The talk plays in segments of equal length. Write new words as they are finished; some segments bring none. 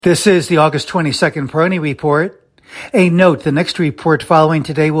This is the August 22nd Peroni Report. A note, the next report following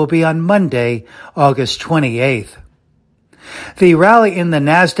today will be on Monday, August 28th. The rally in the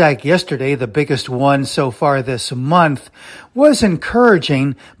Nasdaq yesterday, the biggest one so far this month, was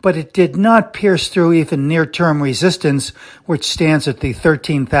encouraging, but it did not pierce through even near-term resistance, which stands at the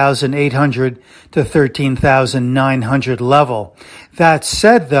 13,800 to 13,900 level. That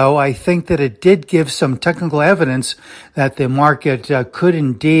said, though, I think that it did give some technical evidence that the market could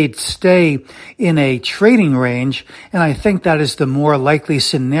indeed stay in a trading range, and I think that is the more likely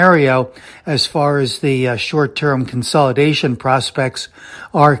scenario as far as the short-term consolidation prospects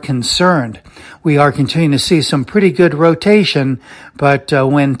are concerned. We are continuing to see some pretty good rotation, but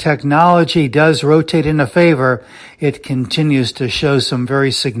when technology does rotate in a favor, it continues to show some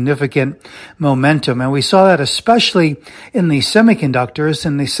very significant momentum. And we saw that especially in the semiconductors,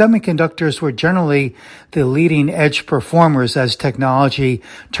 and the semiconductors were generally the leading edge performers as technology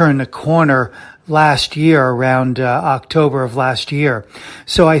turned the corner last year, around October of last year.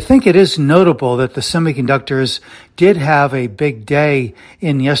 So I think it is notable that the semiconductors did have a big day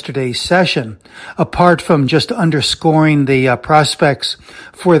in yesterday's session. Apart from just underscoring the prospects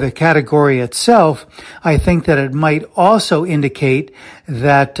for the category itself, I think that it might also indicate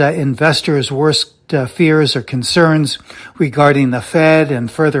that investors' worst fears or concerns regarding the Fed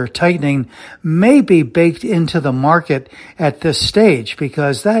and further tightening may be baked into the market at this stage,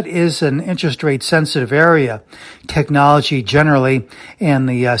 because that is an interest rate sensitive area, technology generally and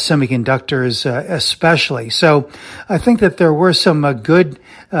the semiconductors especially. So I think that there were some good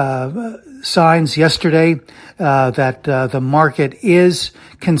signs yesterday that the market is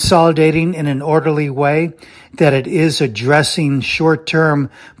consolidating in an orderly way, that it is addressing short-term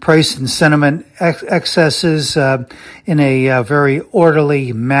price and sentiment excesses in a very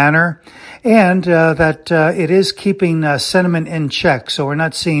orderly manner, and that it is keeping sentiment in check. So we're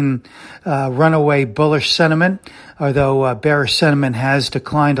not seeing runaway bullish sentiment, although bearish sentiment has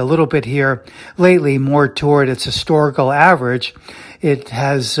declined a little bit here lately, more toward its historical average. It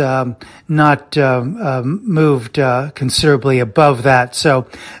has not moved considerably above that. So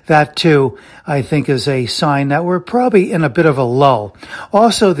that, too, I think is a sign that we're probably in a bit of a lull.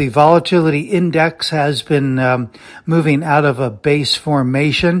 Also, the volatility index has been moving out of a base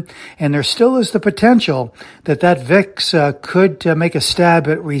formation, and there still is the potential that VIX could make a stab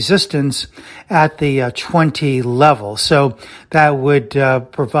at resistance at the 20 level. So that would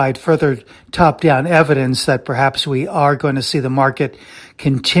provide further top-down evidence that perhaps we are going to see the market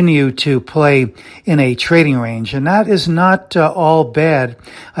continue to play in a trading range. And that is not all bad.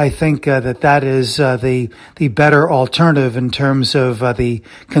 I think that is the better alternative in terms of the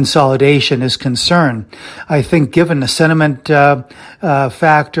consolidation is concerned. I think given the sentiment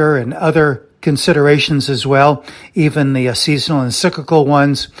factor and other considerations as well, even the seasonal and cyclical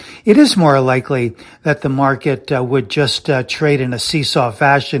ones, it is more likely that the market would just trade in a seesaw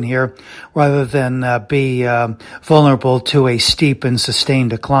fashion here rather than be vulnerable to a steep and sustained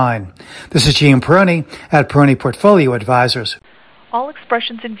decline. This is Gene Peroni at Peroni Portfolio Advisors. All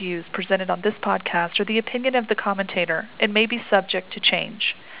expressions and views presented on this podcast are the opinion of the commentator and may be subject to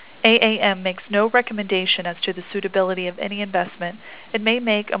change. AAM makes no recommendation as to the suitability of any investment. It may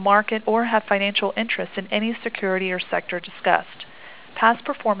make a market or have financial interest in any security or sector discussed. Past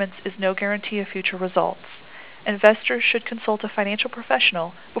performance is no guarantee of future results. Investors should consult a financial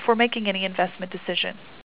professional before making any investment decision.